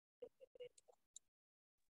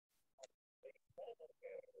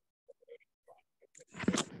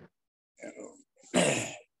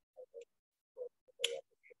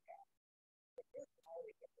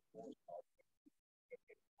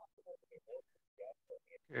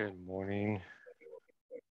Good morning.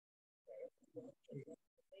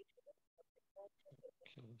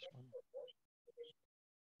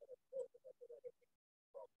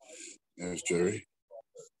 There's Jerry.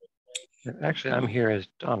 Actually, I'm here as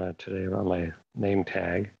Donna today on my name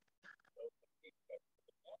tag.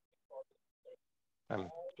 I'm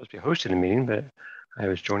supposed to be hosting the meeting, but I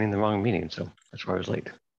was joining the wrong meeting, so that's why I was late.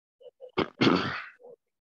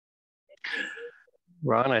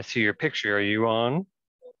 Ron, I see your picture. Are you on?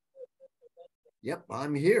 Yep,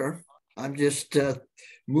 I'm here. I'm just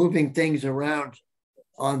moving things around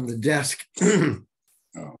on the desk.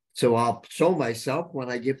 So I'll show myself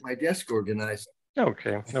when I get my desk organized.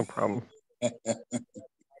 Okay, no problem. It's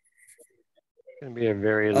gonna be a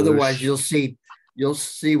very Otherwise, loose... you'll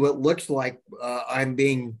see what looks like I'm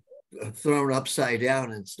being thrown upside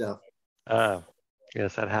down and stuff.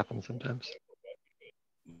 Yes, that happens sometimes.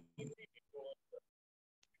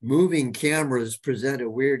 Moving cameras present a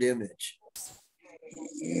weird image.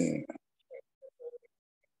 Yeah.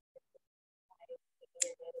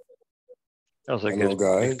 Also, Hello,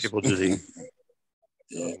 guys. makes people dizzy.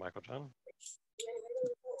 Yeah. Hello, Michael John.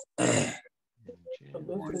 And Jim,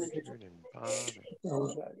 and Richard, and Bob,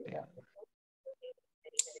 and Dan.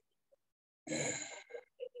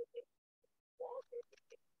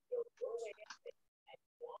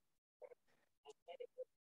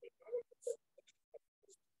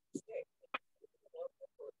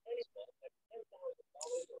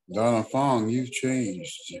 Donna Fong, you've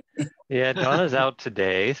changed. Yeah, Donna's out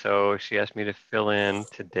today, so she asked me to fill in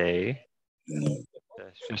today.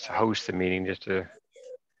 Just to host the meeting, just to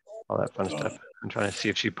all that fun stuff. I'm trying to see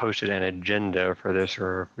if she posted an agenda for this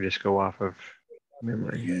or if we just go off of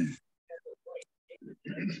memory.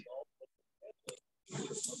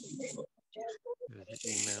 There's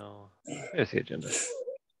the email. There's the agenda.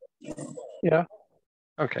 Yeah.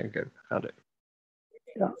 Okay, good. Found it.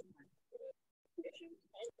 Yeah.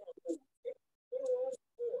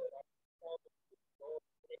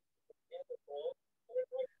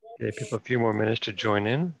 Give people a few more minutes to join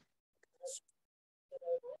in.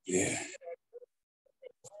 Yeah.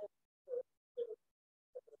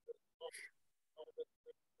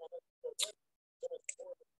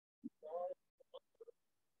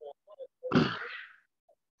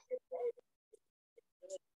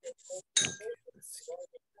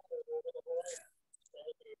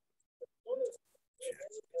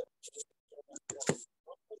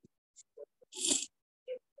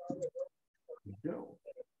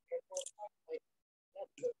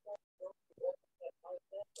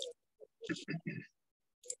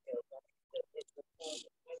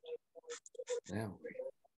 No.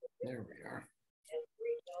 There we are.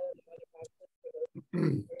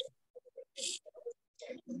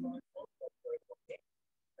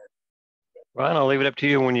 Ron, I'll leave it up to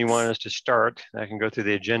you when you want us to start. I can go through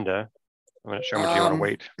the agenda. I'm not sure how much you want to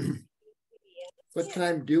wait. What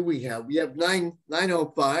time do we have? We have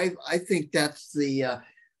 9:05. I think that's the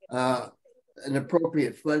an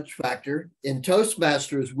appropriate fudge factor. In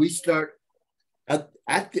Toastmasters, we start on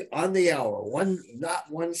the hour,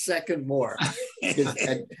 not 1 second more.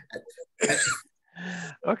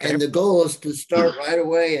 Okay. And the goal is to start right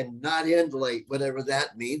away and not end late, whatever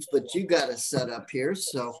that means. But you got a set up here,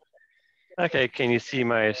 so. Okay, can you see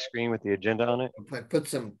my screen with the agenda on it? If I put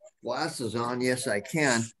some glasses on, yes, I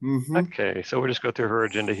can. Okay, so we'll just go through her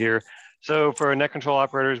agenda here. So for net control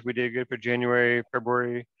operators, we did good for January,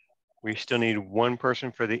 February. We still need one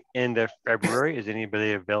person for the end of February. Is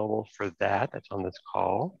anybody available for that? That's on this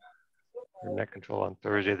call. For net control on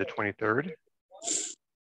Thursday, the 23rd.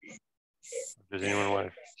 Does anyone want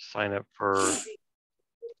to sign up for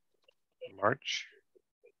March?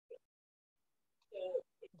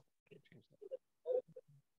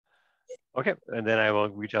 Okay, and then I will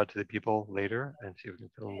reach out to the people later and see if we can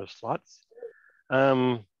fill in those slots.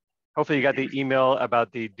 Hopefully you got the email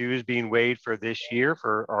about the dues being waived for this year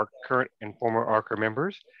for our current and former ARCA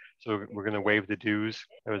members. So we're going to waive the dues.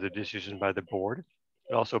 That was a decision by the board.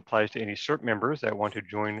 It also applies to any CERT members that want to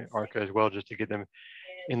join ARCA as well, just to get them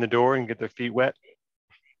in the door and get their feet wet,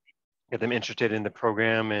 get them interested in the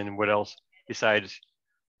program and what else besides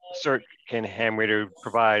CERT can ham radio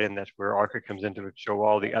provide, and that's where ARCA comes in to show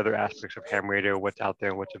all the other aspects of ham radio, what's out there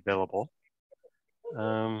and what's available.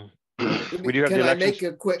 We do have Can the I elections. make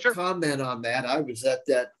a quick Sure. comment on that? I was at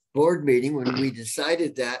that board meeting when we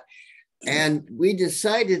decided that, and we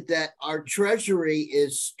decided that our treasury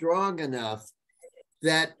is strong enough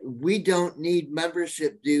that we don't need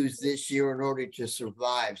membership dues this year in order to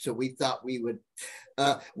survive. So we thought we would,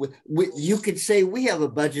 you could say we have a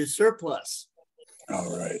budget surplus.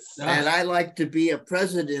 All right. And I like to be a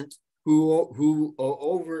president who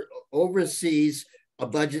oversees a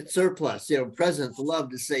budget surplus. You know, presidents love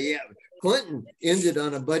to say, yeah, Clinton ended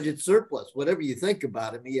on a budget surplus. Whatever you think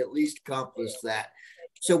about him, he at least accomplished that.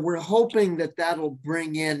 So we're hoping that that'll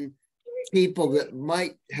bring in people that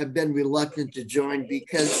might have been reluctant to join,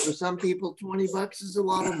 because for some people, $20 is a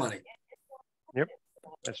lot of money. Yep,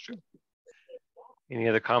 that's true. Any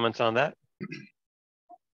other comments on that?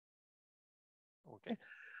 Okay.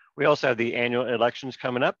 We also have the annual elections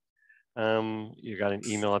coming up. You got an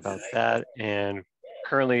email about that. And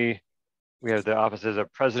currently we have the offices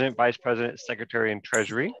of president, vice president, secretary, and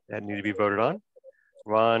treasury that need to be voted on.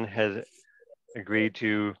 Ron has agreed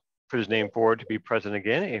to put his name forward to be president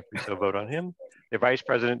again if we still vote on him. The vice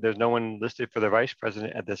president, there's no one listed for the vice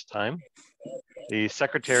president at this time. The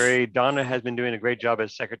secretary, Donna, has been doing a great job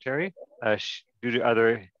as secretary. Due to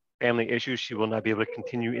other family issues, she will not be able to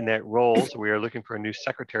continue in that role. So we are looking for a new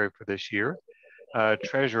secretary for this year.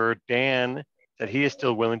 Treasurer, Dan, said he is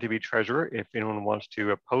still willing to be treasurer if anyone wants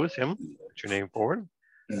to oppose him. Put your name forward.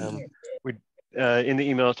 In the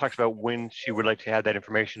email, it talks about when she would like to have that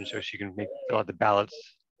information so she can fill out the ballots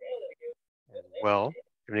as well. If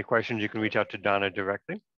you have any questions, you can reach out to Donna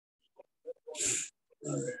directly.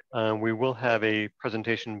 We will have a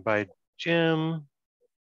presentation by Jim.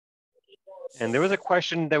 And there was a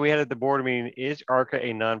question that we had at the board meeting: is ARCA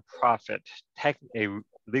a nonprofit, a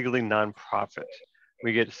legally nonprofit?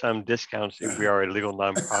 We get some discounts if we are a legal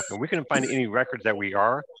nonprofit. And we couldn't find any records that we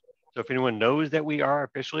are. So if anyone knows that we are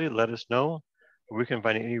officially, let us know. We couldn't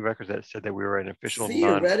find any records that said that we were an official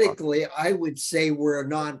Theoretically, I would say we're a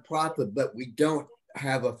nonprofit, but we don't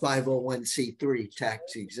have a 501c3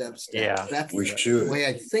 tax exempt status. Yeah, that's we should. the way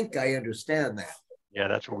I think I understand that. Yeah,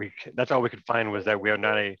 that's all we could find, was that we are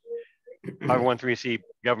not a 501c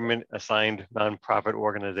government assigned nonprofit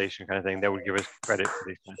organization kind of thing that would give us credit for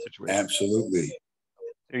these kind of situations. Absolutely.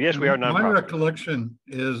 So yes, we are nonprofit. My recollection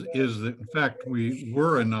is that in fact we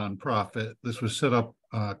were a nonprofit. This was set up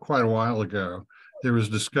quite a while ago. There was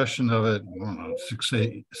discussion of it, I don't know,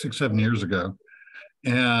 6-7 years ago,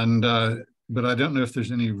 and but I don't know if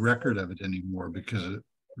there's any record of it anymore, because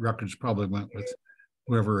records probably went with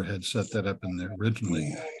whoever had set that up in there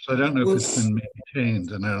originally. So I don't know if it's been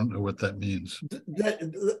maintained, and I don't know what that means.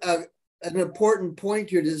 An important point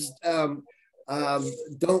here is,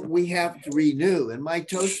 don't we have to renew? In my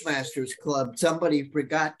Toastmasters club, somebody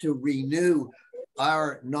forgot to renew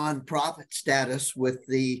our nonprofit status with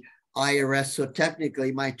the IRS. So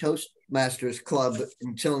technically my Toastmasters club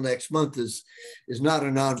until next month is not a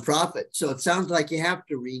nonprofit. So it sounds like you have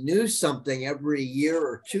to renew something every year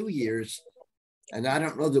or 2 years. And I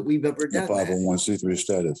don't know that we've ever done that. 501c3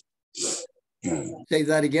 status. Yeah. Say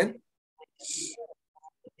that again.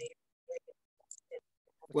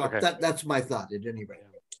 Well, Okay. that's my thought at any rate.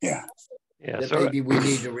 Yeah. Yeah. That So maybe we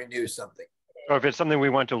need to renew something. so if it's something we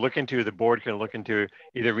want to look into, the board can look into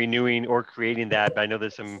either renewing or creating that. But I know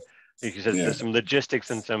there's some, like you said, Yeah. there's some logistics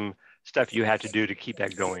and some stuff you have to do to keep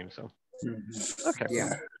that going. So okay.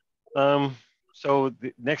 Yeah. So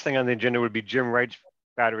the next thing on the agenda would be Jim Wright's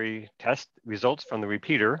battery test results from the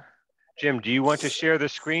repeater. Jim, do you want to share the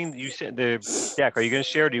screen? You sent the deck. Are you going to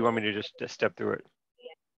share, or do you want me to just step through it?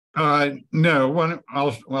 No,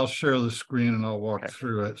 I'll share the screen and I'll walk Okay.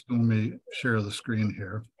 through it. So let me share the screen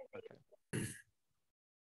here.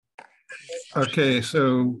 Okay,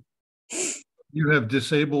 so you have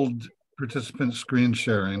disabled participant screen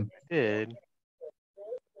sharing. I did.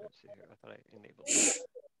 Let's see here. I thought I enabled it.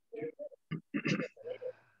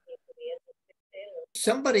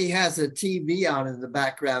 Somebody has a TV on in the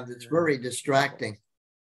background that's very distracting.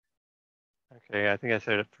 Okay, I think I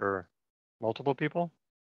set it for multiple people.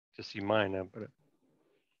 To see mine now, but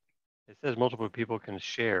it says multiple people can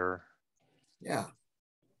share. Yeah.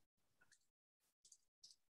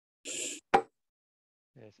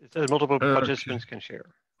 Yes, it says multiple participants can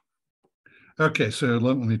share. Okay, so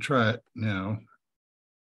let me try it now.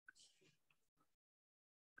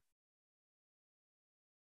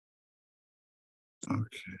 Okay.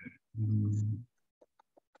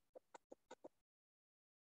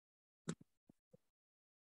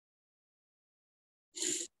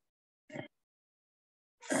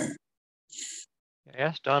 I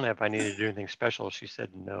asked Donna if I needed to do anything special. She said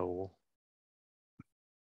no.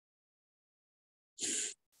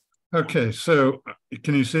 Okay, so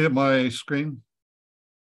can you see my screen?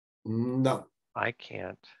 No. I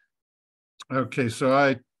can't. Okay, so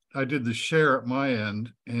I did the share at my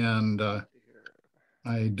end, and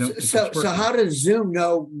I don't think So, it's working. how does Zoom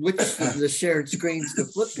know which of the shared screens to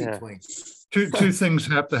flip Yeah. between? Two things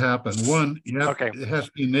have to happen. One, Okay. it has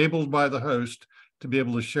to be enabled by the host to be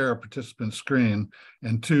able to share a participant screen.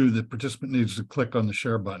 And two, the participant needs to click on the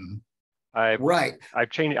share button. Right. I've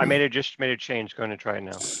changed. I made a change. Going to try it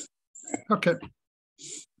now. Okay.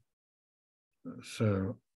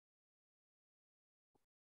 So.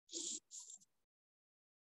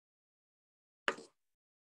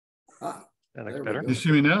 That looks There we better. go. You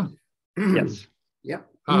see me now? Yes. Yep.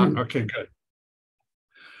 Okay, good.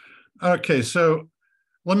 Okay, so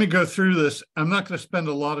let me go through this. I'm not going to spend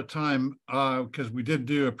a lot of time because we did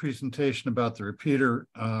do a presentation about the repeater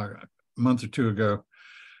a month or two ago,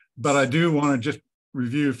 but I do want to just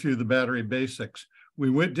review a few of the battery basics. We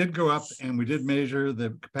did go up and we did measure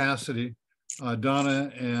the capacity.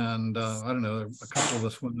 Donna and I don't know, a couple of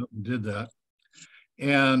us went up and did that.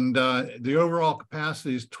 And the overall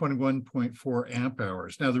capacity is 21.4 amp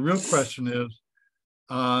hours. Now, the real question is,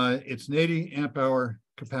 it's an 80 amp hour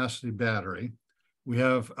capacity battery. We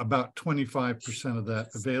have about 25% of that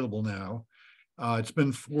available now. It's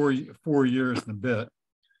been four years and a bit.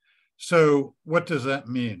 So what does that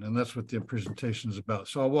mean? And that's what the presentation is about.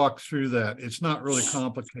 So I'll walk through that. It's not really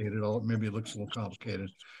complicated. Maybe it looks a little complicated.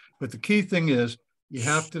 But the key thing is you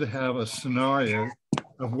have to have a scenario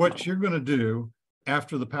of what you're going to do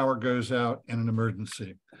after the power goes out in an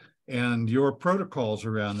emergency. And your protocols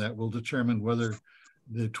around that will determine whether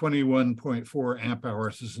the 21.4 amp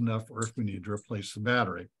hours is enough or if we need to replace the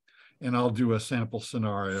battery. And I'll do a sample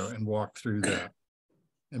scenario and walk through that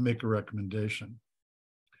and make a recommendation.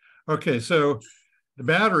 Okay, so the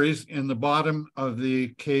batteries in the bottom of the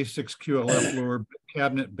K6QLF lower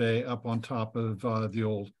cabinet bay up on top of the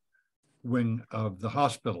old wing of the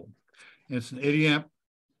hospital. And it's an 80 amp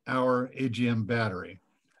hour AGM battery.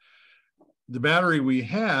 The battery we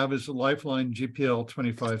have is a Lifeline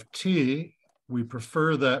GPL25T. We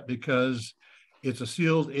prefer that because it's a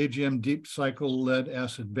sealed AGM deep cycle lead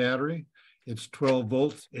acid battery. It's 12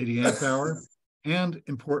 volts, 80 amp hour. And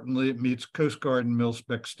importantly, it meets Coast Guard and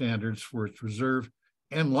mil-spec standards for its reserve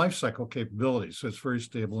and life cycle capabilities. So it's very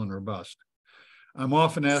stable and robust. I'm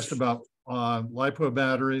often asked about LiPo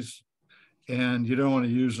batteries, and you don't want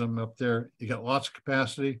to use them up there. You got lots of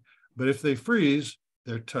capacity, but if they freeze,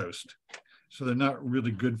 they're toast. So they're not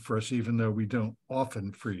really good for us, even though we don't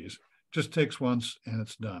often freeze. Just takes once and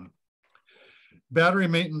it's done. Battery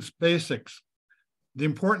maintenance basics. The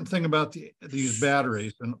important thing about these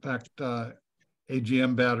batteries, in fact,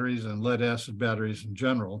 AGM batteries and lead acid batteries in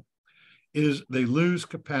general, is they lose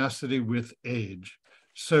capacity with age.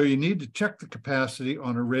 So you need to check the capacity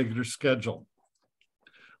on a regular schedule.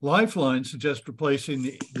 Lifeline suggests replacing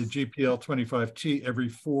the GPL25T every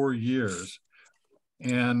 4 years.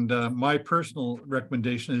 And my personal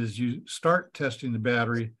recommendation is you start testing the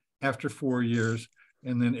battery after 4 years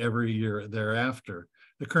and then every year thereafter.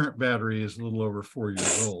 The current battery is a little over 4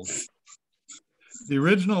 years old. The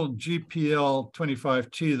original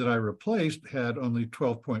GPL25T that I replaced had only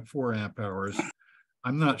 12.4 amp hours.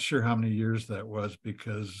 I'm not sure how many years that was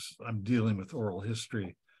because I'm dealing with oral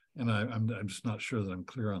history and I'm just not sure that I'm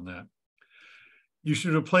clear on that. You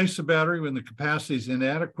should replace the battery when the capacity is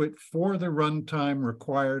inadequate for the runtime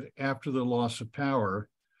required after the loss of power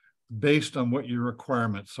based on what your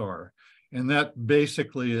requirements are. And that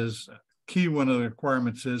basically is key. One of the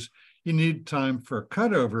requirements is you need time for a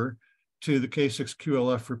cutover to the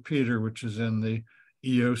K6QLF repeater, which is in the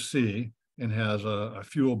EOC and has a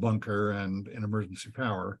fuel bunker and an emergency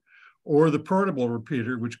power, or the portable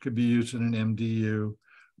repeater, which could be used in an MDU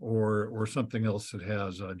or something else that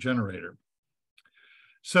has a generator.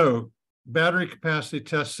 So battery capacity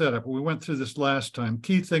test setup. We went through this last time.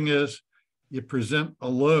 Key thing is you present a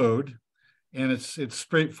load, and it's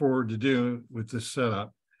straightforward to do with this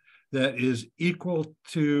setup, that is equal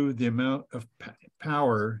to the amount of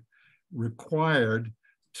power required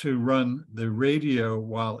to run the radio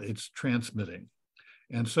while it's transmitting.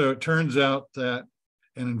 And so it turns out that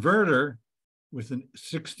an inverter with a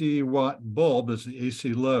 60-watt bulb as the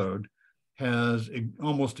AC load has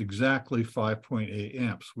almost exactly 5.8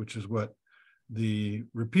 amps, which is what the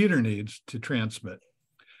repeater needs to transmit.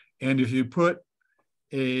 And if you put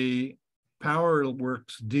a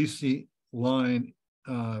PowerWorks DC line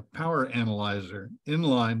power analyzer in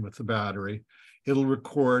line with the battery, it'll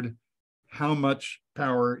record how much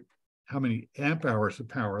power, how many amp hours of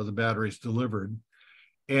power the battery's delivered.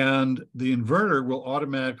 And the inverter will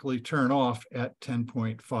automatically turn off at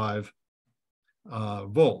 10.5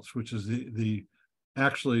 volts, which is the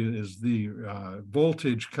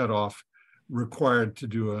voltage cutoff required to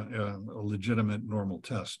do a legitimate normal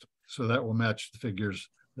test. So that will match the figures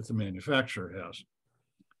that the manufacturer has.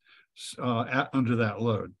 under that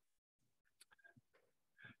load.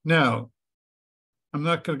 Now, I'm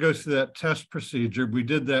not going to go through that test procedure. We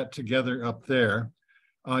did that together up there.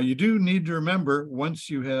 You do need to remember, once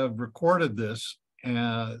you have recorded this,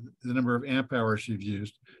 the number of amp hours you've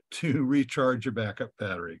used, to recharge your backup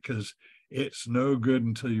battery, because it's no good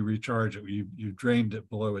until you recharge it. You've drained it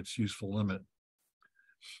below its useful limit.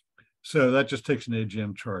 So that just takes an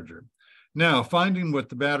AGM charger. Now, finding what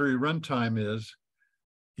the battery runtime is,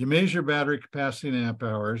 you measure battery capacity in amp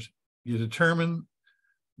hours, you determine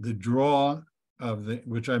the draw of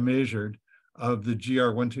which I measured, of the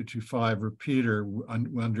GR1225 repeater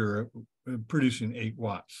under producing 8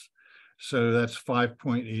 watts. So that's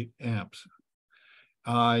 5.8 amps.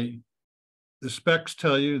 The specs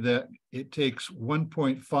tell you that it takes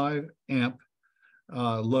 1.5 amp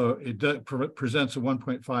load. It presents a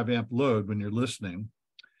 1.5 amp load when you're listening.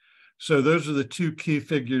 So those are the two key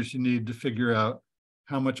figures you need to figure out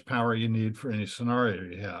how much power you need for any scenario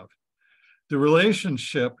you have. The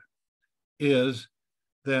relationship is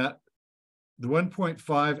that the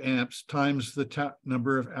 1.5 amps times the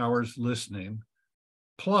number of hours listening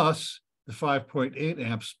plus the 5.8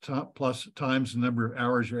 amps plus times the number of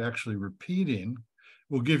hours you're actually repeating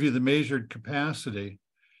will give you the measured capacity.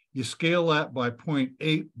 You scale that by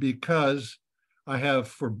 0.8 because I have,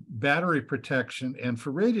 for battery protection and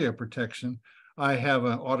for radio protection, I have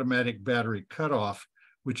an automatic battery cutoff,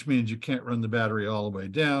 which means you can't run the battery all the way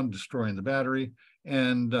down, destroying the battery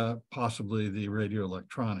and possibly the radio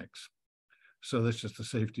electronics. So that's just a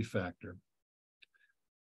safety factor.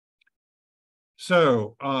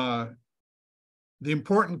 So the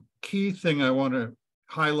important key thing I want to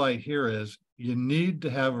highlight here is you need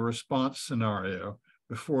to have a response scenario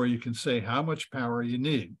before you can say how much power you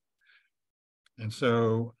need. And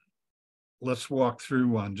so let's walk through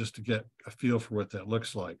one just to get a feel for what that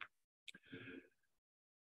looks like.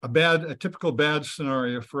 A typical bad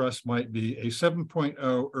scenario for us might be a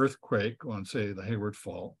 7.0 earthquake on, say, the Hayward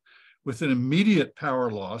Fault, with an immediate power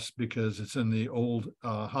loss because it's in the old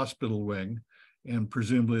hospital wing, and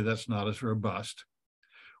presumably that's not as robust.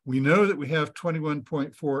 We know that we have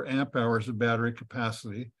 21.4 amp hours of battery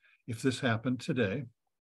capacity if this happened today.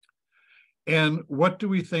 And what do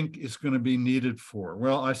we think is going to be needed for?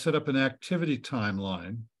 Well, I set up an activity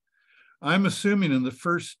timeline. I'm assuming in the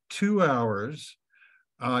first 2 hours,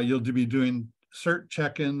 you'll be doing CERT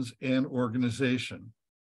check-ins and organization.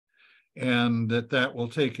 And that will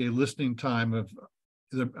take a listening time of,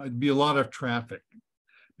 there'd be a lot of traffic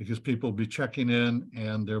because people will be checking in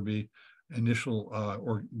and there'll be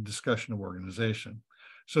initial discussion of organization.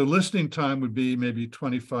 So listening time would be maybe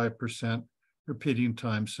 25%, repeating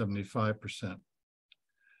time 75%.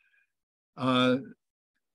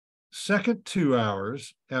 Second 2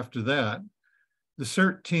 hours after that, the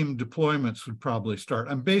CERT team deployments would probably start.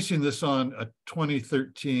 I'm basing this on a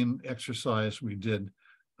 2013 exercise we did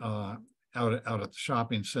out at the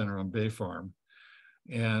shopping center on Bay Farm,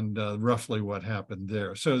 and roughly what happened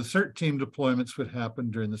there. So the CERT team deployments would happen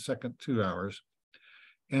during the second 2 hours,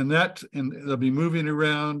 and they'll be moving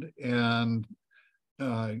around and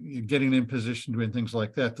getting in position, doing things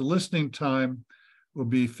like that. The listening time will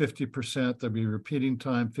be 50%. There'll be repeating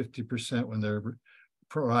time 50% when they're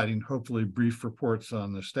providing hopefully brief reports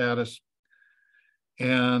on the status.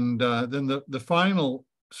 And then the final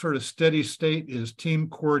sort of steady state is team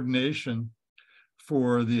coordination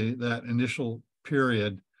for that initial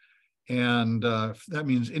period. And that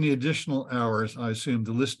means any additional hours, I assume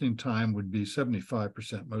the listening time would be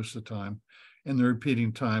 75% most of the time, and the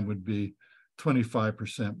repeating time would be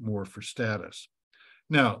 25% more for status.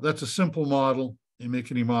 Now, that's a simple model. You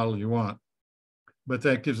make any model you want, but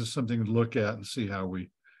that gives us something to look at and see how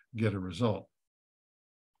we get a result.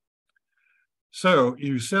 So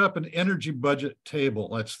you set up an energy budget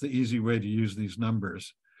table. That's the easy way to use these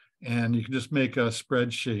numbers. And you can just make a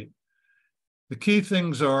spreadsheet. The key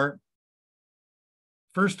things are,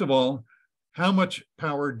 first of all, how much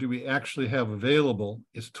power do we actually have available?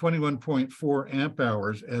 It's 21.4 amp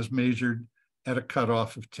hours as measured at a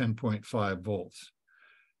cutoff of 10.5 volts.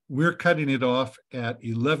 We're cutting it off at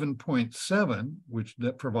 11.7, which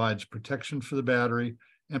that provides protection for the battery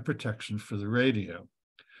and protection for the radio.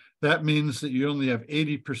 That means that you only have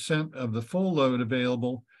 80% of the full load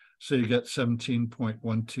available, so you get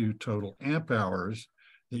 17.12 total amp hours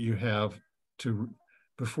that you have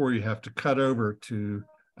before you have to cut over to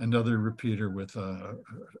another repeater with a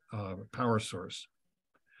power source.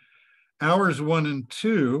 Hours 1 and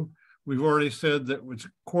 2, we've already said that it's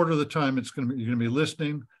a quarter of the time you're going to be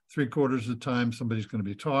listening, 3/4 of the time somebody's going to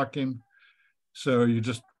be talking. So you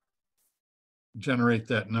just generate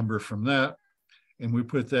that number from that, and we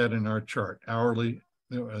put that in our chart, hourly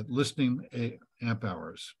listening amp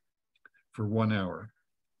hours for 1 hour.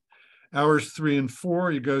 Hours 3 and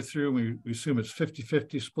 4, you go through, and we assume it's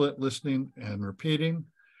 50-50 split listening and repeating.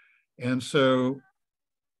 And so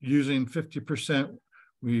using 50%,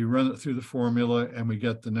 we run it through the formula and we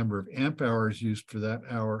get the number of amp hours used for that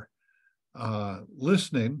hour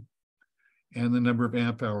listening and the number of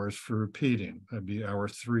amp hours for repeating. That'd be hour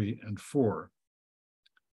 3 and 4.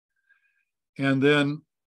 And then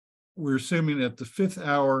we're assuming at the 5th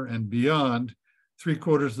hour and beyond,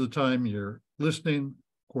 3/4 of the time you're listening,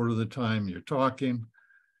 1/4 of the time you're talking.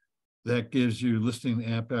 That gives you listening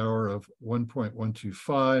amp hour of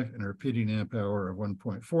 1.125 and a repeating amp hour of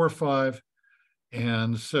 1.45.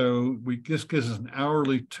 And so this gives us an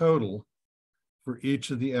hourly total for each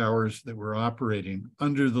of the hours that we're operating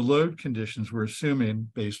under the load conditions we're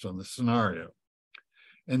assuming based on the scenario.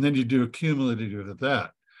 And then you do a cumulative of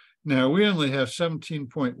that. Now, we only have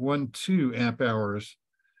 17.12 amp hours,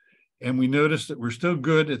 and we notice that we're still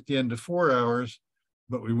good at the end of 4 hours,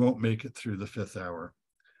 but we won't make it through the 5th hour.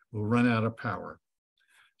 We'll run out of power.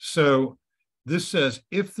 So this says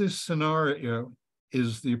if this scenario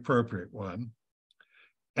is the appropriate one,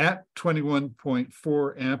 at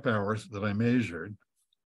 21.4 amp hours that I measured,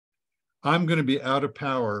 I'm going to be out of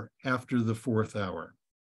power after the 4th hour.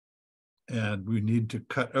 And we need to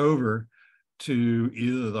cut over to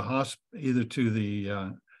either to the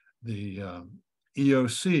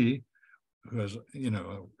EOC, who has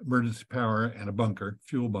emergency power and a bunker,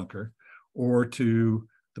 fuel bunker, or to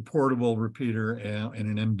the portable repeater and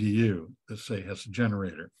an MDU that say has a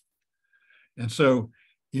generator. And so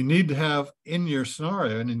you need to have in your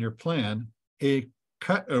scenario and in your plan a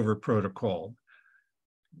cutover protocol,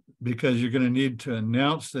 because you're going to need to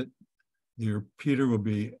announce that your repeater will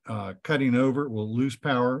be cutting over, will lose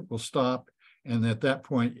power, will stop, and at that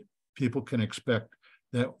point people can expect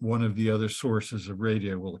that one of the other sources of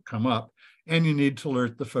radio will come up, and you need to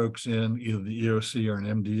alert the folks in either the EOC or an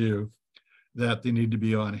MDU that they need to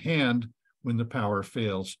be on hand when the power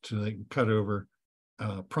fails so they can cut over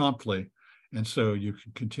promptly, and so you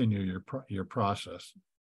can continue your process.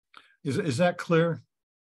 Is that clear?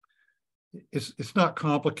 It's not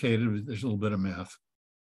complicated. There's a little bit of math.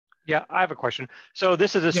 Yeah, I have a question. So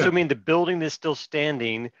this is assuming the building is still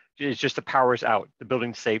standing. It's just the power's out. The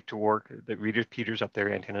building's safe to work. The repeater's up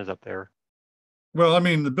there, antenna's up there. Well, I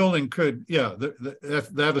mean, the building could,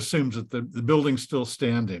 that assumes that the building's still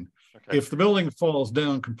standing. Okay. If the building falls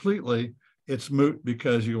down completely, it's moot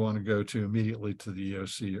because you want to go immediately to the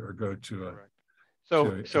EOC or go to a.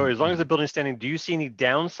 So as long as the building's standing, do you see any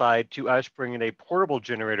downside to us bringing a portable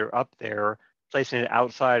generator up there, placing it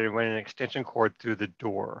outside and running an extension cord through the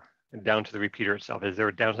door and down to the repeater itself? Is there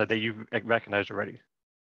a downside that you've recognized already?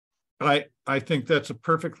 I think that's a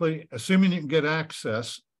perfectly, assuming you can get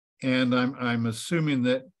access, and I'm assuming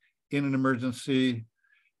that in an emergency,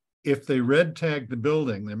 if they red tag the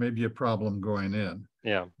building, there may be a problem going in.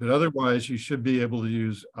 Yeah. But otherwise, you should be able to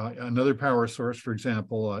use another power source, for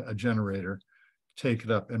example, a generator, take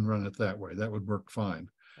it up and run it that way. That would work fine.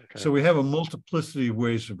 Okay. So we have a multiplicity of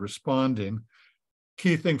ways of responding.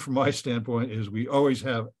 Key thing from my standpoint is we always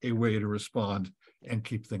have a way to respond and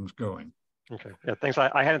keep things going. Okay. Yeah, thanks.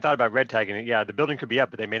 I hadn't thought about red tagging it. Yeah, the building could be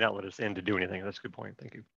up, but they may not let us in to do anything. That's a good point.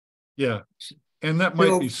 Thank you. Yeah. And that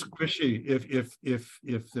might be squishy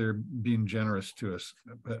if they're being generous to us,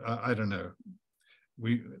 but I don't know.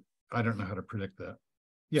 I don't know how to predict that.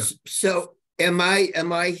 Yeah. So am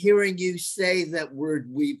I hearing you say that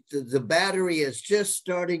the battery is just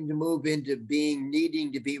starting to move into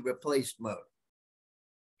needing to be replaced mode?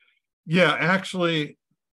 Yeah, actually,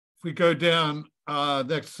 if we go down,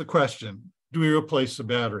 that's the question. Do we replace the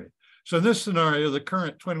battery? So in this scenario, the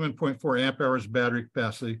current 21.4 amp hours battery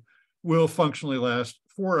capacity will functionally last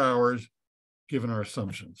 4 hours, given our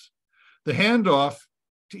assumptions. The handoff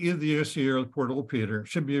to either the EOC or the portable repeater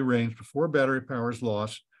should be arranged before battery power is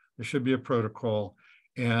lost. There should be a protocol,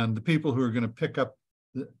 and the people who are going to pick up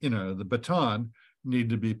the baton need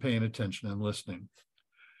to be paying attention and listening.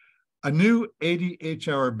 A new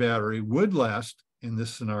 80 hour battery would last, in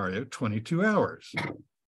this scenario, 22 hours.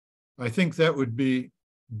 I think that would be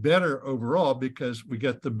better overall because we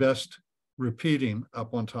get the best repeating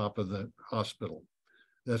up on top of the hospital.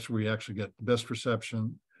 That's where we actually get the best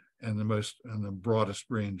reception and the broadest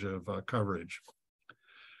range of coverage.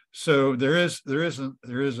 So there is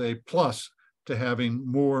a plus to having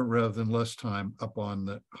more rather than less time up on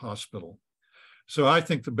the hospital. So I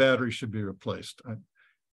think the battery should be replaced.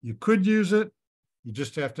 You could use it. You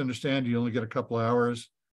just have to understand you only get a couple hours,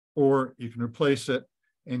 or you can replace it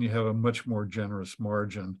and you have a much more generous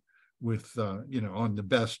margin with, on the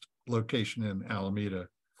best location in Alameda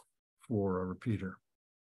for a repeater.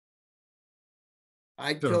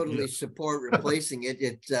 I So, totally yeah. support replacing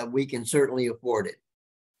it. We can certainly afford it.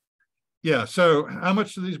 Yeah. So how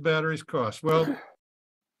much do these batteries cost? Well,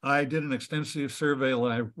 I did an extensive survey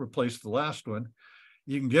when I replaced the last one.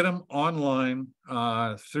 You can get them online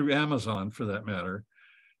through Amazon, for that matter,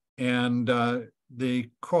 and they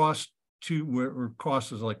cost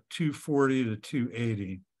cost is like $240 to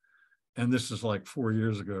 $280, and this is like 4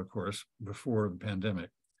 years ago, of course, before the pandemic.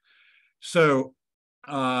 So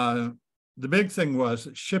the big thing was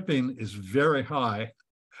that shipping is very high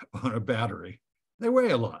on a battery. They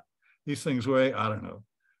weigh a lot. These things weigh, I don't know,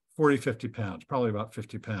 40, 50 pounds, probably about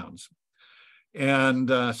 50 pounds. And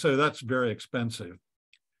so that's very expensive.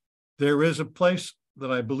 There is a place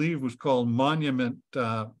that I believe was called Monument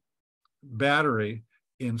Battery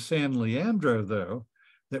in San Leandro, though,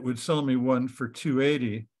 that would sell me one for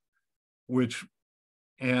 $280, which,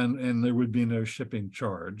 and there would be no shipping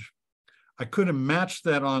charge. I could have matched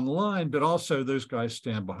that online, but also those guys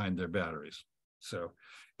stand behind their batteries. So,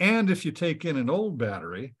 and if you take in an old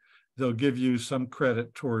battery, they'll give you some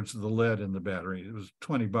credit towards the lead in the battery. It was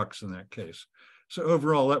 $20 in that case. So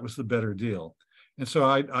overall, that was the better deal. And so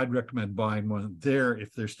I'd recommend buying one there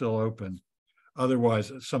if they're still open.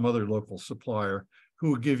 Otherwise, some other local supplier who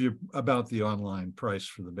will give you about the online price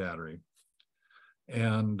for the battery.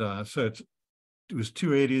 And so it was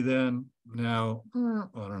 $280 then. Now, I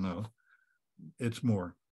don't know. It's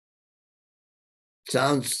more.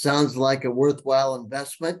 Sounds like a worthwhile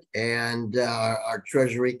investment, and our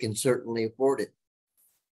treasury can certainly afford it.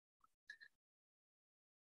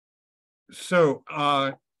 So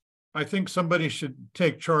I think somebody should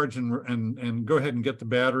take charge and go ahead and get the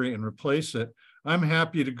battery and replace it. I'm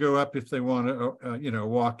happy to go up if they want to,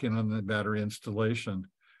 walk in on the battery installation.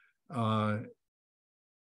 But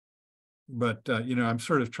I'm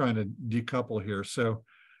sort of trying to decouple here. So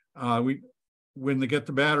when they get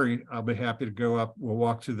the battery, I'll be happy to go up. We'll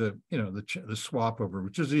walk to the swap over,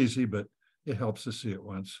 which is easy, but it helps to see it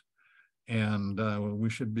once. And we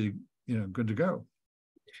should be, good to go.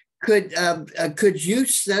 Could you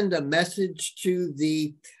send a message to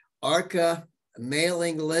the ARCA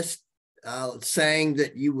mailing list saying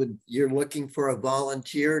that you're looking for a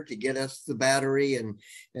volunteer to get us the battery and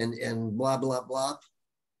blah blah blah?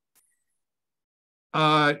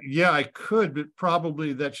 Yeah, I could, but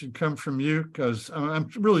probably that should come from you, because I'm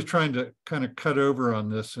really trying to kind of cut over on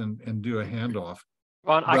this and do a handoff.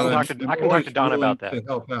 Well, I can talk to Don about that. To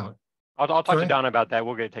help out. I'll talk to Don about that.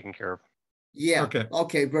 We'll get it taken care of. Yeah.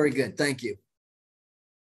 Okay. Very good. Thank you.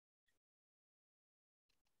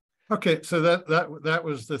 Okay. So that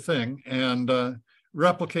was the thing. And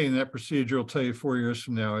replicating that procedure will tell you 4 years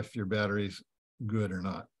from now if your battery's good or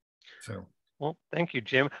not. So. Well, thank you,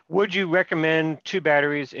 Jim. Would you recommend 2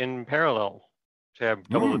 batteries in parallel to have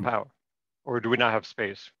double the power, or do we not have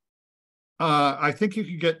space? I think you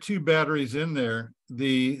could get 2 batteries in there.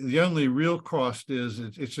 The only real cost is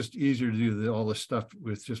it's just easier to do all this stuff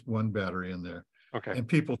with just one battery in there. Okay. And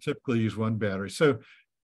people typically use one battery. So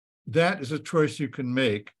that is a choice you can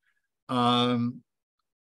make.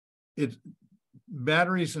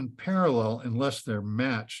 Batteries in parallel, unless they're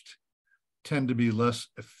matched, tend to be less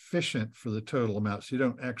efficient for the total amount. So you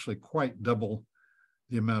don't actually quite double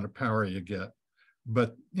the amount of power you get,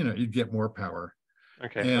 but you'd get more power.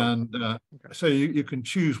 Okay. And so you can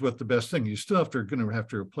choose what the best thing. You still going to have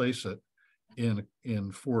to replace it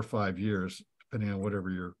in 4 or 5 years, depending on whatever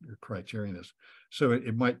your criterion is. So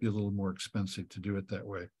it might be a little more expensive to do it that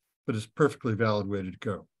way, but it's a perfectly valid way to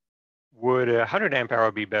go. Would 100 amp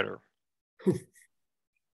hour be better?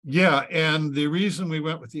 Yeah, and the reason we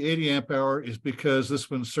went with the 80 amp hour is because this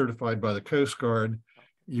one's certified by the Coast Guard.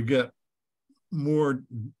 You get more.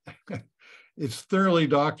 It's thoroughly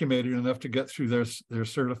documented enough to get through their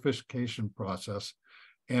certification process.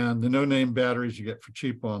 And the no-name batteries you get for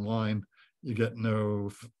cheap online, you don't know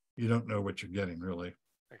what you're getting, really.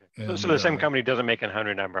 Okay. And, so the same company doesn't make a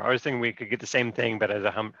 100 amp hour. I was thinking we could get the same thing, but as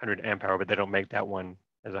a 100 amp hour, but they don't make that one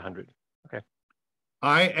as 100. Okay.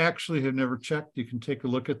 I actually have never checked. You can take a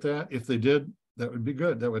look at that. If they did, that would be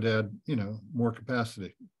good. That would add, more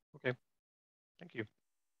capacity. Okay. Thank you.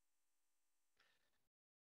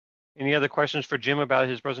 Any other questions for Jim about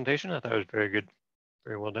his presentation? I thought it was very good.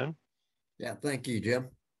 Very well done. Yeah. Thank you, Jim.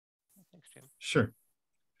 Thanks, Jim. Sure.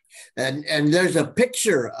 And there's a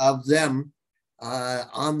picture of them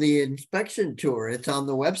on the inspection tour. It's on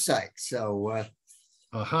the website. So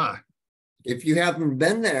if you haven't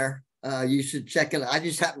been there, you should check it. I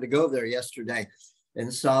just happened to go there yesterday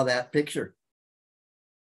and saw that picture.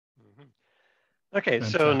 Okay,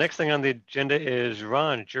 fantastic. So next thing on the agenda is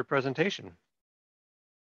Ron, it's your presentation.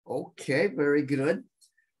 Okay, very good.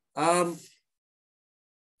 I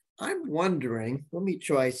I'm wondering, let me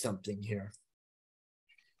try something here.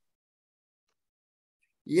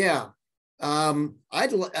 Yeah. Can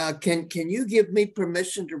you give me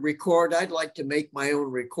permission to record? I'd like to make my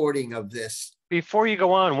own recording of this. Before you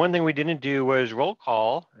go on, one thing we didn't do was roll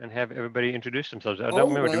call and have everybody introduce themselves. I don't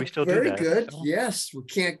remember. Do we still do that? Very good. So. Yes, we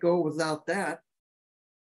can't go without that.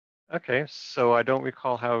 Okay, so I don't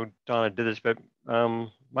recall how Donna did this, but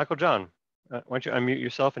Michael John, why don't you unmute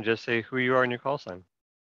yourself and just say who you are and your call sign.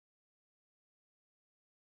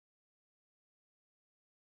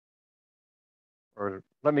 Or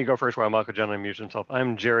let me go first while Michael John unmutes himself.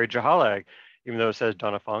 I'm Jerry Jahalag, even though it says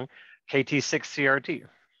Donna Fong, KT6CRT.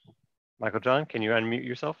 Michael John, can you unmute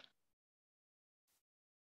yourself?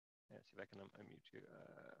 Let's see if I can unmute you.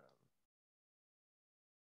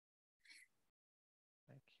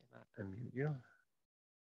 I cannot unmute you.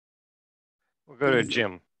 We'll go to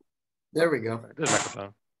Jim. There we go. There's Michael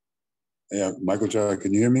John. Yeah, Michael John,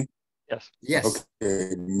 can you hear me? Yes. Yes.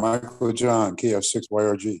 Okay, Michael John,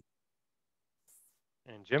 KF6YRG.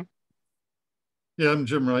 And Jim? Yeah, I'm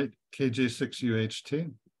Jim Wright,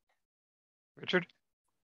 KJ6UHT. Richard?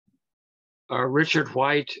 Richard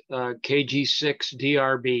White,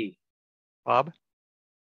 KG6DRB. Bob?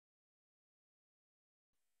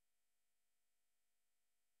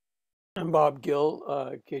 I'm Bob Gill,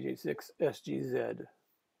 KJ6SGZ.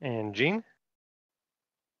 And Gene?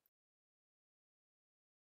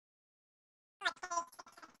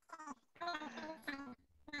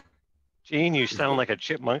 Gene, you sound like a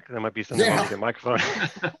chipmunk. There might be something wrong with your microphone.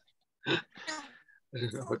 I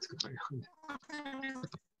don't know what's going on.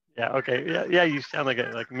 Yeah, okay. Yeah, you sound like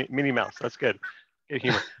a Minnie Mouse. That's good. Good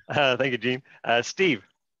humor. Thank you, Gene. Steve.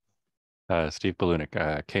 Steve Balunik,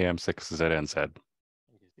 KM6ZNZ. Thank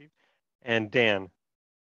you, Steve. And Dan.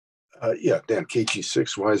 Yeah, Dan,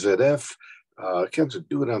 KG6YZF. Can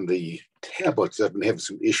do it on the tablets. I've been having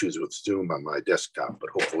some issues with Zoom on my desktop,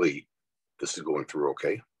 but hopefully this is going through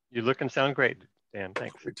okay. You look and sound great, Dan.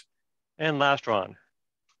 Thanks. Great. And last, Ron.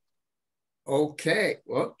 Okay.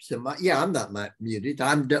 Whoops. I'm not muted.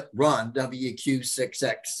 I'm Ron,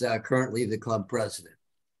 WQ6X, currently the club president.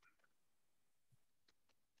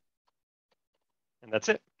 And that's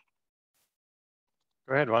it.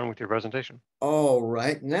 Go ahead, Ron, with your presentation. All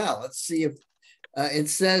right. Now, let's see if it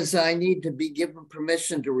says I need to be given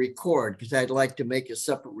permission to record because I'd like to make a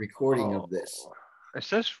separate recording of this. It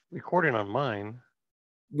says recording on mine.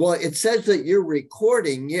 Well, it says that you're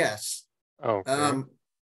recording, yes. Okay.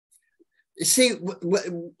 See,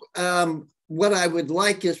 what I would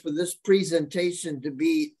like is for this presentation to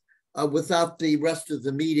be without the rest of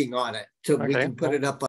the meeting on it, so we can put it up on